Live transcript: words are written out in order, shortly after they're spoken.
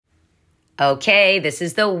Okay, this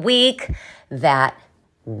is the week that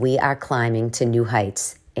we are climbing to new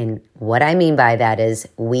heights. And what I mean by that is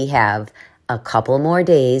we have a couple more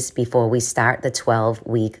days before we start the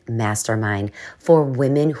 12-week mastermind for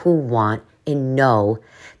women who want and know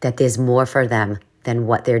that there's more for them than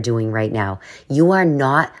what they're doing right now. You are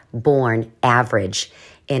not born average.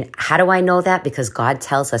 And how do I know that? Because God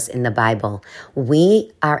tells us in the Bible,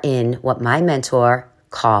 we are in what my mentor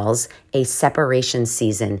calls a separation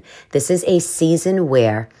season. This is a season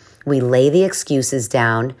where we lay the excuses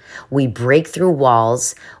down, we break through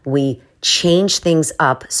walls, we change things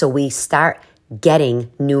up so we start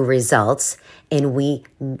getting new results, and we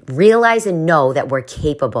realize and know that we're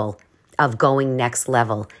capable of going next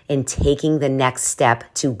level and taking the next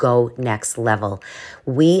step to go next level.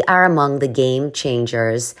 We are among the game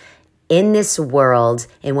changers in this world,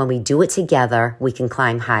 and when we do it together, we can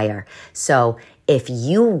climb higher. So if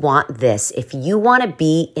you want this, if you want to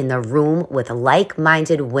be in the room with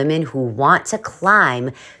like-minded women who want to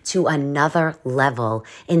climb to another level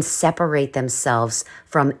and separate themselves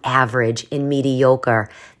from average and mediocre,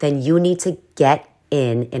 then you need to get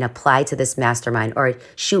in and apply to this mastermind, or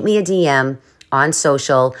shoot me a DM on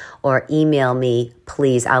social or email me,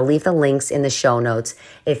 please. I'll leave the links in the show notes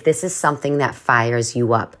if this is something that fires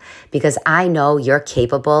you up, because I know you're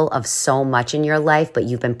capable of so much in your life, but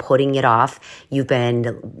you've been putting it off. You've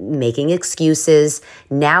been making excuses.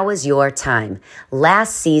 Now is your time.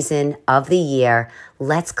 Last season of the year,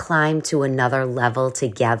 let's climb to another level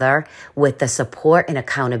together with the support and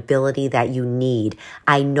accountability that you need.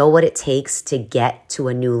 I know what it takes to get to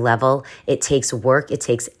a new level. It takes work, it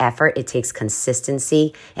takes effort, it takes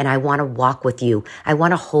consistency, and I want to walk with you. I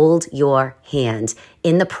want to hold your hand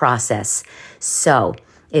in the process. So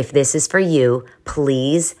if this is for you,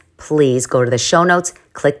 please go to the show notes,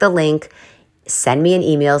 click the link, send me an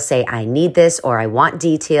email, say I need this or I want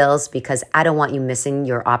details, because I don't want you missing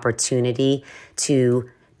your opportunity to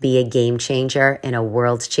be a game changer and a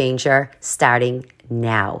world changer starting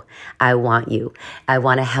now. I want you. I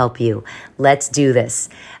want to help you. Let's do this.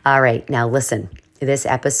 All right, now listen, this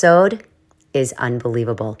episode is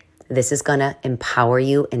unbelievable. This is going to empower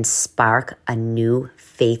you and spark a new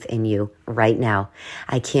faith in you right now.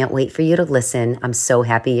 I can't wait for you to listen. I'm so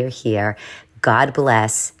happy you're here. God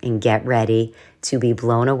bless, and get ready to be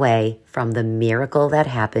blown away from the miracle that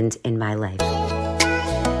happened in my life.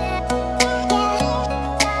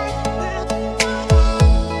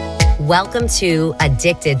 Welcome to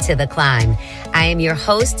Addicted to the Climb. I am your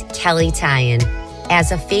host, Kelly Tyan.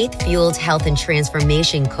 As a faith-fueled health and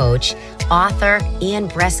transformation coach, author, and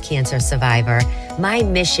breast cancer survivor, my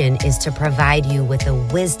mission is to provide you with the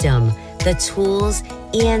wisdom, the tools,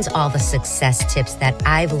 and all the success tips that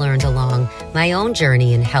I've learned along my own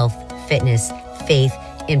journey in health, fitness, faith,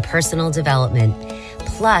 and personal development.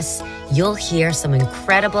 Plus, you'll hear some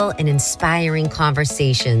incredible and inspiring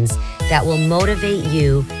conversations that will motivate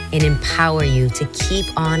you and empower you to keep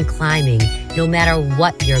on climbing no matter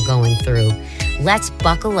what you're going through. Let's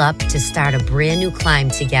buckle up to start a brand new climb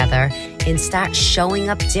together and start showing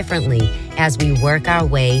up differently as we work our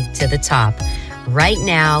way to the top. Right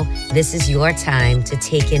now, this is your time to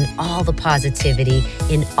take in all the positivity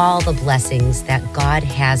and all the blessings that God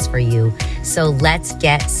has for you. So let's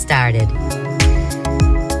get started.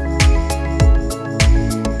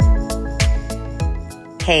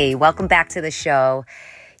 Hey, welcome back to the show.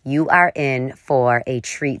 You are in for a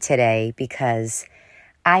treat today, because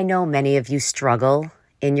I know many of you struggle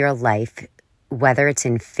in your life, whether it's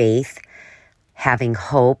in faith, having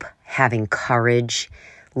hope, having courage,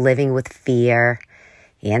 living with fear,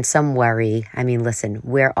 and some worry. I mean, listen,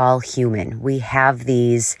 we're all human. We have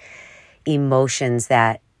these emotions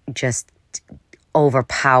that just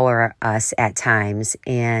overpower us at times.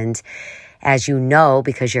 And as you know,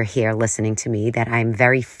 because you're here listening to me, that I'm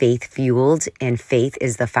very faith-fueled, and faith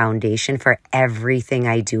is the foundation for everything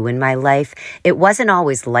I do in my life. It wasn't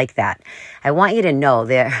always like that. I want you to know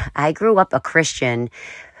that I grew up a Christian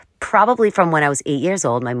probably from when I was 8 years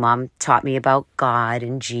old. My mom taught me about God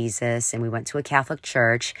and Jesus, and we went to a Catholic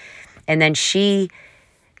church. And then she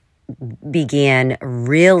began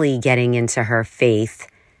really getting into her faith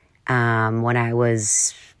when I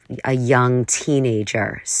was a young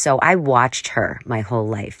teenager. So I watched her my whole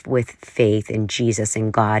life with faith in Jesus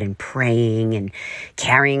and God, and praying and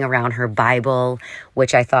carrying around her Bible,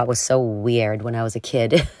 which I thought was so weird when I was a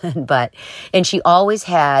kid. And she always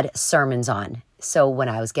had sermons on. So when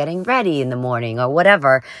I was getting ready in the morning or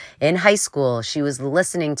whatever in high school, she was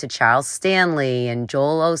listening to Charles Stanley and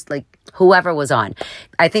Joel Osteen, like whoever was on.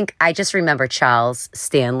 I think I just remember Charles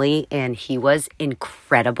Stanley, and he was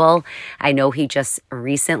incredible. I know he just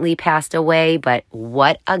recently passed away, but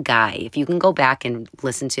what a guy. If you can go back and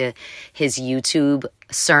listen to his YouTube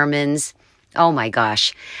sermons, oh my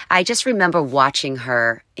gosh. I just remember watching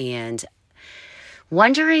her and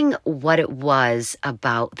wondering what it was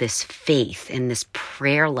about this faith and this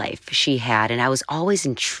prayer life she had. And I was always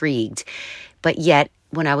intrigued. But yet,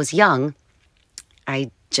 when I was young,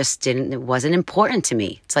 it wasn't important to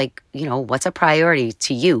me. It's like, what's a priority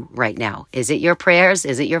to you right now? Is it your prayers?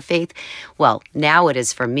 Is it your faith? Well, now it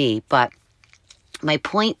is for me. But my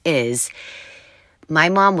point is, my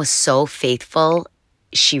mom was so faithful.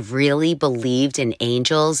 She really believed in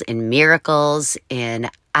angels and miracles, and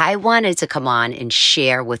I wanted to come on and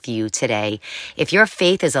share with you today. If your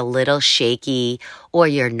faith is a little shaky, or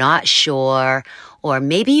you're not sure, or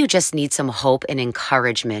maybe you just need some hope and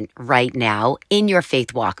encouragement right now in your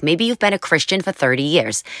faith walk. Maybe you've been a Christian for 30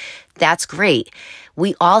 years. That's great.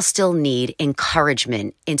 We all still need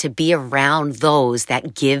encouragement, and to be around those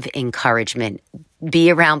that give encouragement.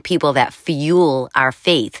 Be around people that fuel our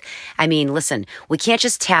faith. I mean, listen, we can't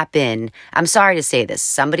just tap in. I'm sorry to say this.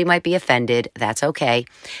 Somebody might be offended. That's okay.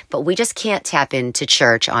 But we just can't tap into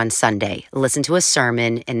church on Sunday, listen to a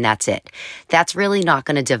sermon, and that's it. That's really not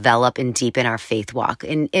going to develop and deepen our faith walk.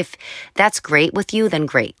 And if that's great with you, then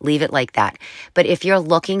great. Leave it like that. But if you're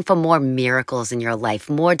looking for more miracles in your life,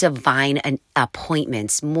 more divine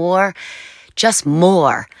appointments, more,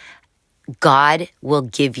 God will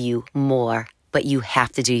give you more. But you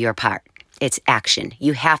have to do your part. It's action.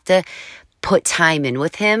 You have to put time in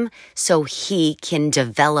with him so he can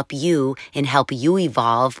develop you and help you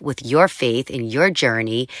evolve with your faith in your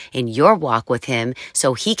journey, in your walk with him,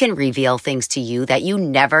 so he can reveal things to you that you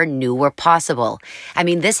never knew were possible. I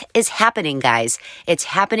mean, this is happening, guys. It's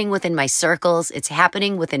happening within my circles. It's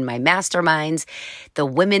happening within my masterminds, the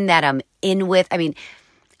women that I'm in with. I mean,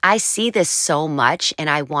 I see this so much, and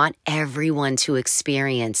I want everyone to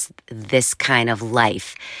experience this kind of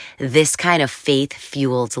life, this kind of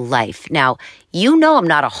faith-fueled life. Now, I'm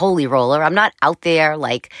not a holy roller. I'm not out there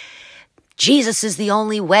like, Jesus is the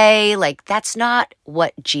only way. Like, that's not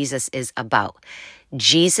what Jesus is about.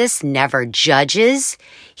 Jesus never judges.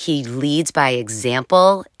 He leads by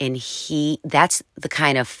example, and that's the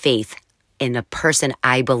kind of faith in a person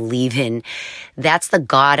I believe in. That's the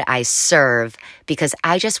God I serve, because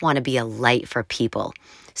I just want to be a light for people.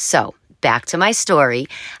 So back to my story.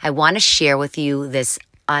 I want to share with you this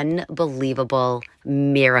unbelievable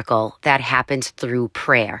miracle that happened through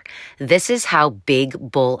prayer. This is how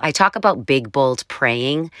I talk about big, bold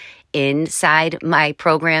praying inside my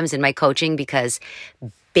programs and my coaching, because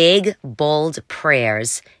big, bold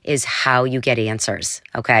prayers is how you get answers,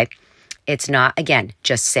 okay? It's not, again,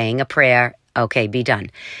 just saying a prayer, okay, be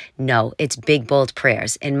done. No, it's big, bold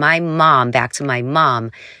prayers. And back to my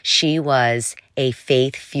mom, she was a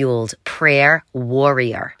faith-fueled prayer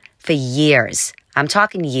warrior for years. I'm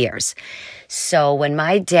talking years. So when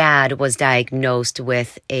my dad was diagnosed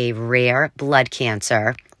with a rare blood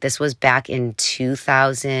cancer, this was back in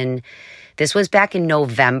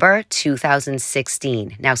November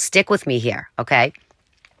 2016. Now stick with me here, okay?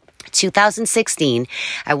 2016,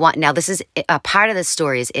 this is a part of the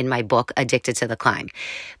story is in my book, Addicted to the Climb.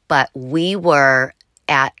 But we were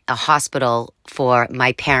at a hospital for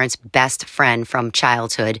my parents' best friend from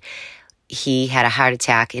childhood. He had a heart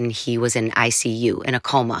attack and he was in ICU, in a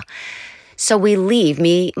coma. So we leave,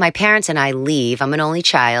 my parents and I leave. I'm an only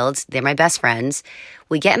child. They're my best friends.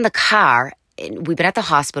 We get in the car. We've been at the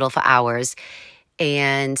hospital for hours.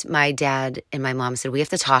 And my dad and my mom said, we have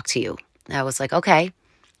to talk to you. I was like, okay.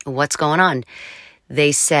 What's going on?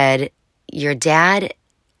 They said, your dad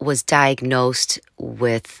was diagnosed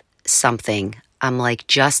with something. I'm like,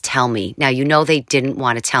 just tell me. Now, they didn't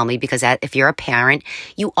want to tell me, because if you're a parent,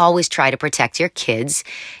 you always try to protect your kids.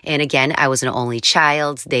 And again, I was an only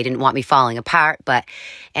child. They didn't want me falling apart. But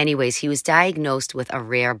anyways, he was diagnosed with a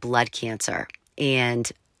rare blood cancer.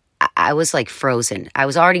 And I was like frozen. I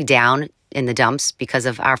was already down in the dumps because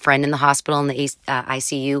of our friend in the hospital in the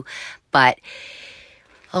ICU. But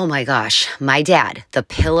oh my gosh, my dad, the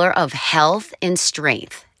pillar of health and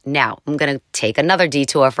strength. Now, I'm going to take another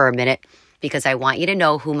detour for a minute, because I want you to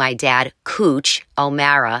know who my dad, Cooch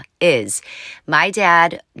O'Mara, is. My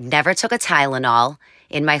dad never took a Tylenol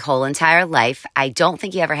in my whole entire life. I don't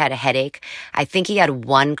think he ever had a headache. I think he had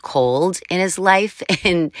one cold in his life,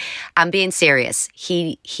 and I'm being serious.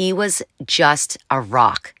 He was just a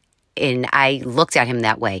rock. And I looked at him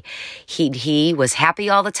that way. He was happy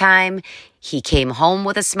all the time. He came home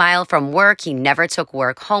with a smile from work. He never took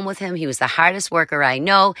work home with him. He was the hardest worker I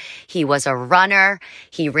know. He was a runner.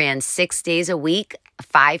 He ran 6 days a week,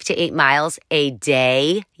 5 to 8 miles a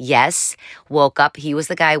day. Yes, woke up. He was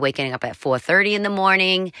the guy waking up at 4:30 in the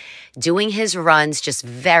morning, doing his runs, just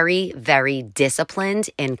very, very disciplined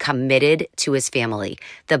and committed to his family.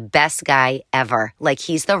 The best guy ever. Like,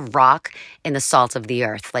 he's the rock in the salt of the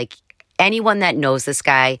earth. Like, anyone that knows this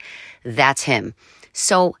guy, that's him.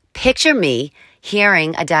 So picture me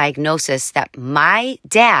hearing a diagnosis that my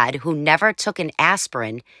dad, who never took an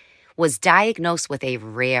aspirin, was diagnosed with a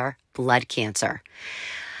rare blood cancer.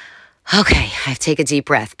 Okay, I have to take a deep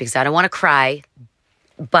breath because I don't want to cry.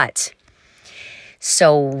 But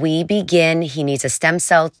so we begin, he needs a stem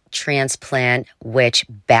cell transplant, which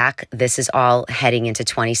this is all heading into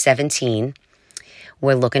 2017.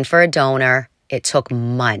 We're looking for a donor. It took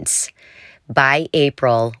months. By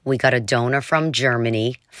April, we got a donor from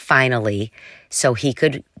Germany, finally, so he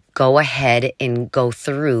could go ahead and go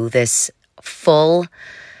through this full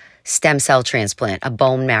stem cell transplant, a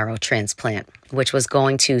bone marrow transplant, which was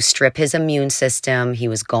going to strip his immune system. He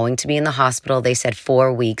was going to be in the hospital. They said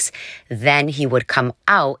 4 weeks. Then he would come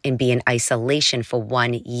out and be in isolation for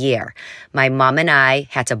 1 year. My mom and I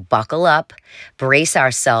had to buckle up, brace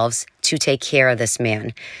ourselves to take care of this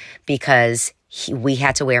man because we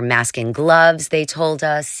had to wear mask and gloves, they told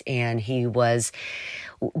us, and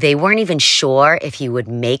they weren't even sure if he would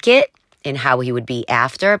make it and how he would be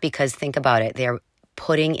after, because think about it, they're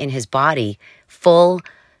putting in his body a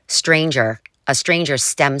stranger's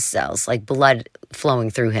stem cells, like blood flowing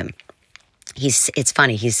through him. It's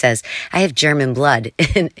funny, he says, I have German blood,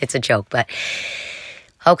 and it's a joke, but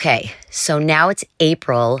okay, so now it's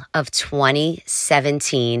April of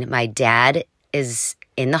 2017. My dad is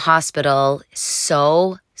in the hospital,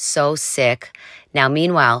 so sick. Now,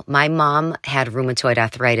 meanwhile, my mom had rheumatoid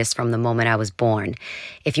arthritis from the moment I was born.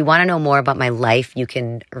 If you want to know more about my life, you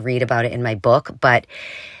can read about it in my book, but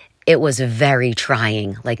it was very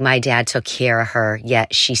trying. Like, my dad took care of her,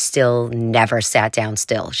 yet she still never sat down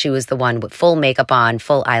still. She was the one with full makeup on,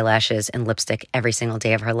 full eyelashes and lipstick every single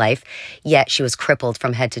day of her life, yet she was crippled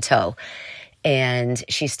from head to toe. And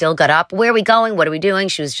she still got up. Where are we going? What are we doing?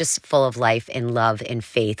 She was just full of life and love and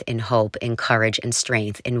faith and hope and courage and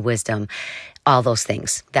strength and wisdom, all those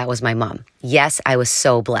things. That was my mom. Yes, I was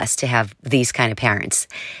so blessed to have these kind of parents.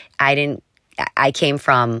 I came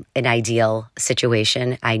from an ideal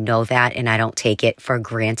situation. I know that, and I don't take it for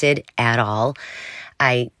granted at all.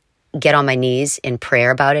 I get on my knees in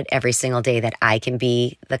prayer about it every single day that I can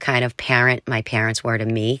be the kind of parent my parents were to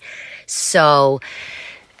me. So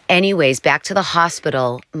anyways, back to the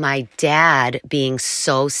hospital, my dad being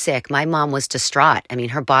so sick, my mom was distraught. I mean,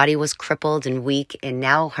 her body was crippled and weak, and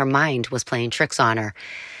now her mind was playing tricks on her.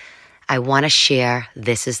 I want to share,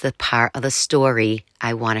 this is the part of the story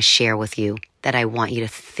I want to share with you, that I want you to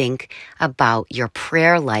think about your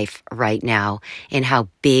prayer life right now and how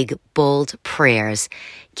big, bold prayers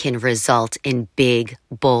can result in big,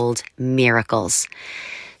 bold miracles.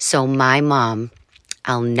 So my mom,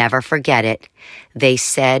 I'll never forget it. They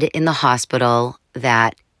said in the hospital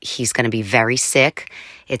that he's going to be very sick.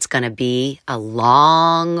 It's going to be a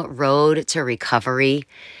long road to recovery.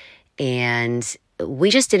 And we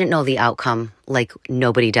just didn't know the outcome like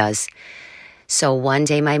nobody does. So one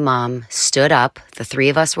day my mom stood up. The three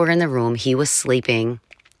of us were in the room. He was sleeping.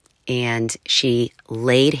 And she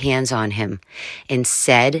laid hands on him and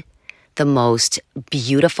said the most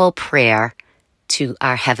beautiful prayer to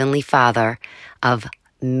our Heavenly Father of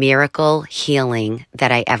miracle healing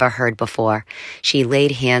that I ever heard before. She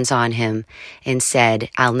laid hands on him and said,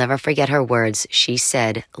 I'll never forget her words. She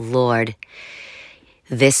said, Lord,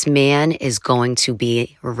 this man is going to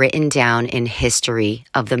be written down in history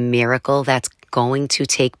of the miracle that's going to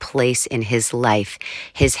take place in his life.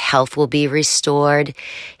 His health will be restored.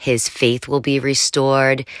 His faith will be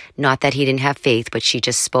restored. Not that he didn't have faith, but she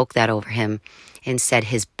just spoke that over him and said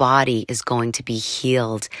his body is going to be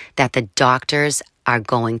healed, that the doctors are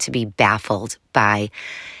going to be baffled by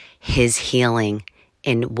his healing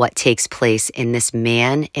and what takes place in this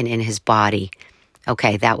man and in his body.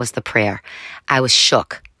 Okay, that was the prayer. I was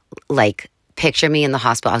shook. Like, picture me in the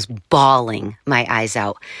hospital. I was bawling my eyes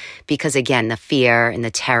out because, again, the fear and the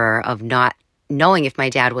terror of not knowing if my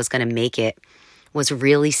dad was going to make it was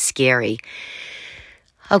really scary.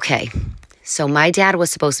 Okay, so my dad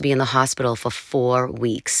was supposed to be in the hospital for 4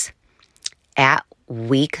 weeks. At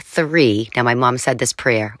week 3, now my mom said this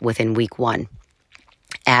prayer within week 1.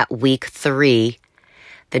 At week 3,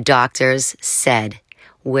 the doctors said,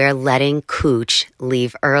 we're letting Cooch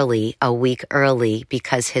leave early, a week early,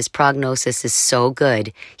 because his prognosis is so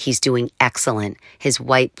good. He's doing excellent. His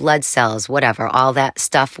white blood cells, whatever, all that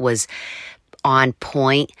stuff was on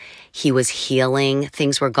point. He was healing.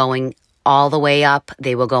 Things were going all the way up.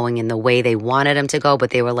 They were going in the way they wanted him to go,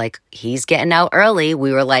 but they were like, he's getting out early.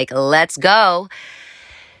 We were like, let's go.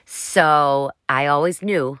 So I always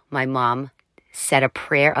knew my mom said a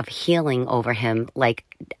prayer of healing over him like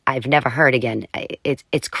I've never heard again.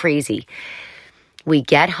 It's crazy. We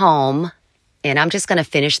get home, and I'm just going to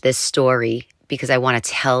finish this story because I want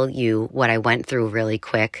to tell you what I went through really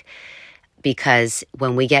quick. Because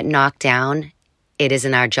when we get knocked down, it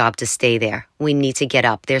isn't our job to stay there. We need to get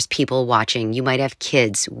up. There's people watching. You might have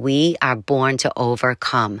kids. We are born to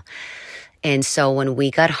overcome. And so when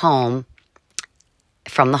we got home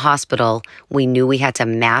from the hospital, we knew we had to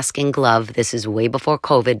mask and glove. This is way before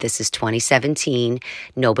COVID. This is 2017.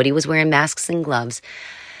 Nobody was wearing masks and gloves.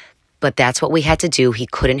 But that's what we had to do. He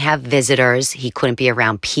couldn't have visitors. He couldn't be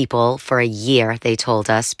around people for a year, they told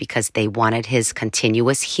us, because they wanted his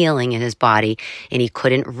continuous healing in his body, and he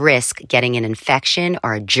couldn't risk getting an infection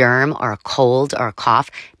or a germ or a cold or a cough.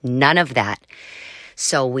 None of that.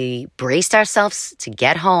 So we braced ourselves to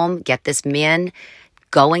get home, get this man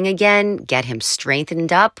going again, get him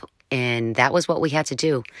strengthened up, and that was what we had to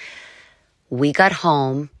do. We got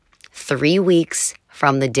home 3 weeks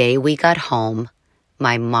from the day we got home.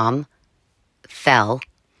 My mom fell,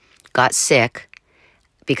 got sick,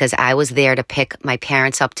 because I was there to pick my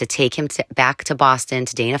parents up to take him back to Boston,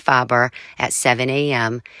 to Dana-Farber at 7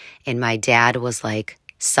 a.m. And my dad was like,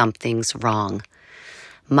 something's wrong.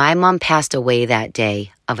 My mom passed away that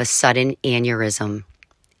day of a sudden aneurysm.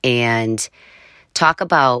 And talk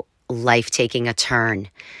about life taking a turn.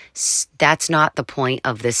 That's not the point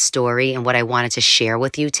of this story and what I wanted to share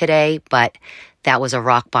with you today, but that was a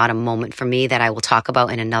rock bottom moment for me that I will talk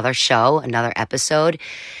about in another show, another episode.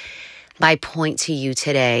 My point to you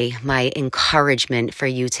today, my encouragement for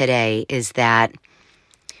you today is that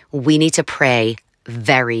we need to pray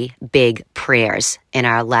very big prayers in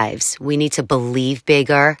our lives. We need to believe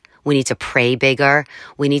bigger. We need to pray bigger.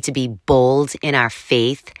 We need to be bold in our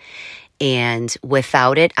faith. And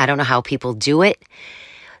without it, I don't know how people do it.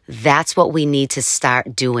 That's what we need to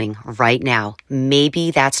start doing right now.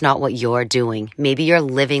 Maybe that's not what you're doing. Maybe you're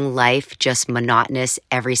living life just monotonous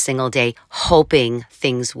every single day, hoping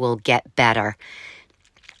things will get better.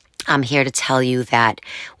 I'm here to tell you that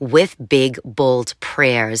with big, bold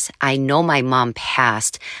prayers, I know my mom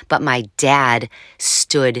passed, but my dad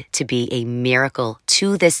stood to be a miracle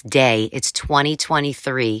to this day. It's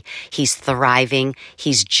 2023. He's thriving.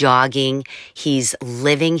 He's jogging. He's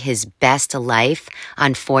living his best life.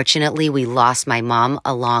 Unfortunately, we lost my mom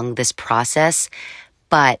along this process.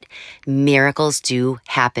 But miracles do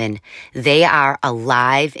happen. They are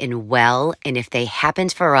alive and well, and if they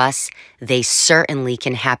happened for us, they certainly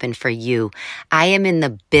can happen for you. I am in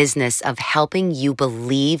the business of helping you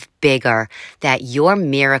believe bigger that your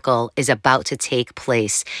miracle is about to take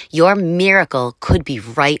place. Your miracle could be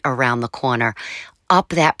right around the corner. Up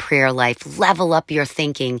that prayer life, level up your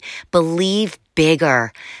thinking, believe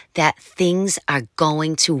bigger that things are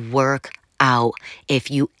going to work out if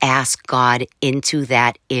you ask God into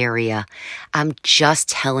that area. I'm just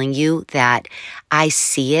telling you that I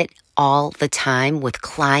see it all the time with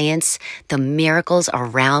clients, the miracles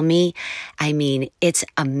around me. I mean, it's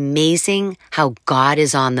amazing how God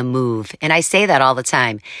is on the move. And I say that all the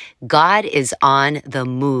time. God is on the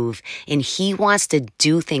move, and He wants to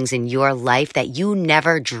do things in your life that you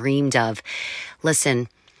never dreamed of. Listen,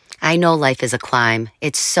 I know life is a climb.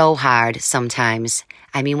 It's so hard sometimes.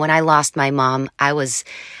 I mean, when I lost my mom, I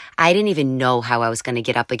didn't even know how I was going to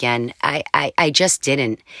get up again. I just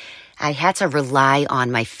didn't. I had to rely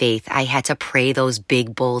on my faith. I had to pray those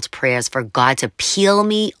big, bold prayers for God to peel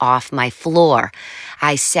me off my floor.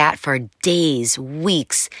 I sat for days,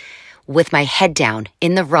 weeks with my head down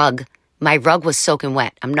in the rug. My rug was soaking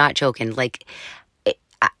wet. I'm not joking.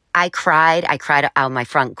 I cried out my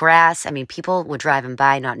front grass. I mean, people were driving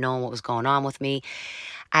by not knowing what was going on with me.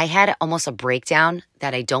 I had almost a breakdown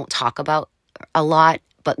that I don't talk about a lot,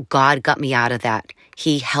 but God got me out of that.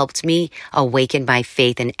 He helped me awaken my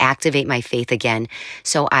faith and activate my faith again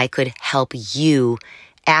so I could help you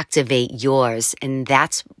activate yours. And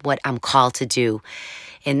that's what I'm called to do.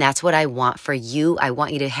 And that's what I want for you. I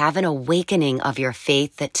want you to have an awakening of your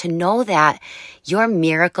faith, that to know that your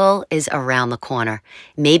miracle is around the corner.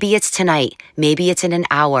 Maybe it's tonight. Maybe it's in an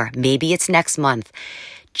hour. Maybe it's next month.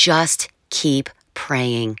 Just keep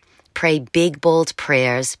praying. Pray big, bold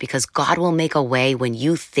prayers because God will make a way when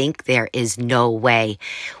you think there is no way.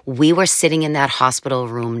 We were sitting in that hospital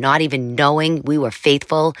room, not even knowing we were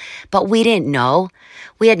faithful, but we didn't know.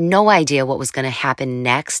 We had no idea what was going to happen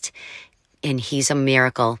next. And he's a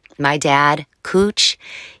miracle. My dad, Cooch,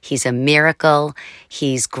 he's a miracle.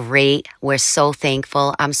 He's great. We're so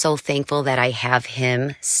thankful. I'm so thankful that I have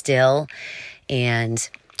him still. And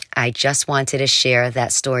I just wanted to share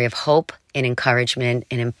that story of hope and encouragement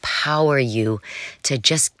and empower you to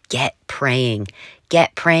just get praying.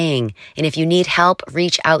 Get praying. And if you need help,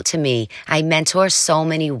 reach out to me. I mentor so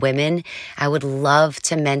many women. I would love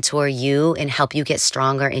to mentor you and help you get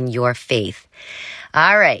stronger in your faith.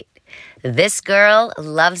 All right. This girl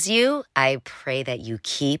loves you. I pray that you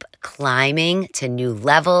keep climbing to new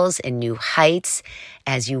levels and new heights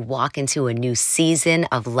as you walk into a new season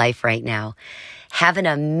of life right now. Have an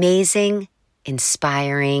amazing,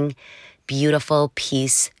 inspiring, beautiful,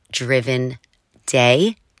 peace-driven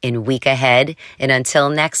day and week ahead. And until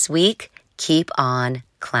next week, keep on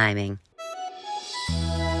climbing.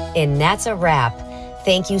 And that's a wrap.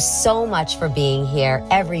 Thank you so much for being here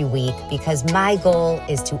every week because my goal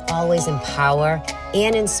is to always empower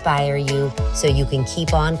and inspire you so you can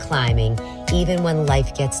keep on climbing even when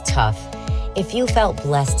life gets tough. If you felt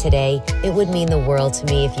blessed today, it would mean the world to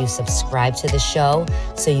me if you subscribe to the show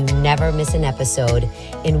so you never miss an episode.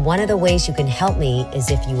 And one of the ways you can help me is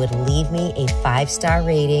if you would leave me a 5-star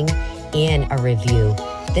rating and a review.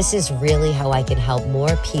 This is really how I can help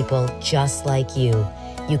more people just like you.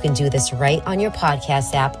 You can do this right on your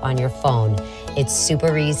podcast app on your phone. It's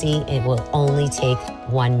super easy. It will only take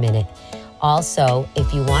 1 minute. Also,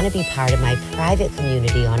 if you want to be part of my private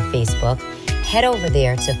community on Facebook, head over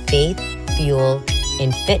there to Faith, Fuel,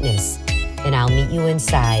 and Fitness, and I'll meet you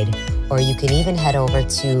inside. Or you can even head over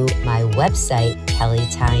to my website,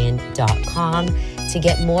 kellytyan.com, to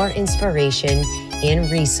get more inspiration and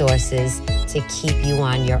resources to keep you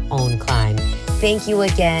on your own climb. Thank you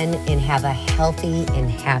again, and have a healthy and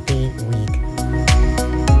happy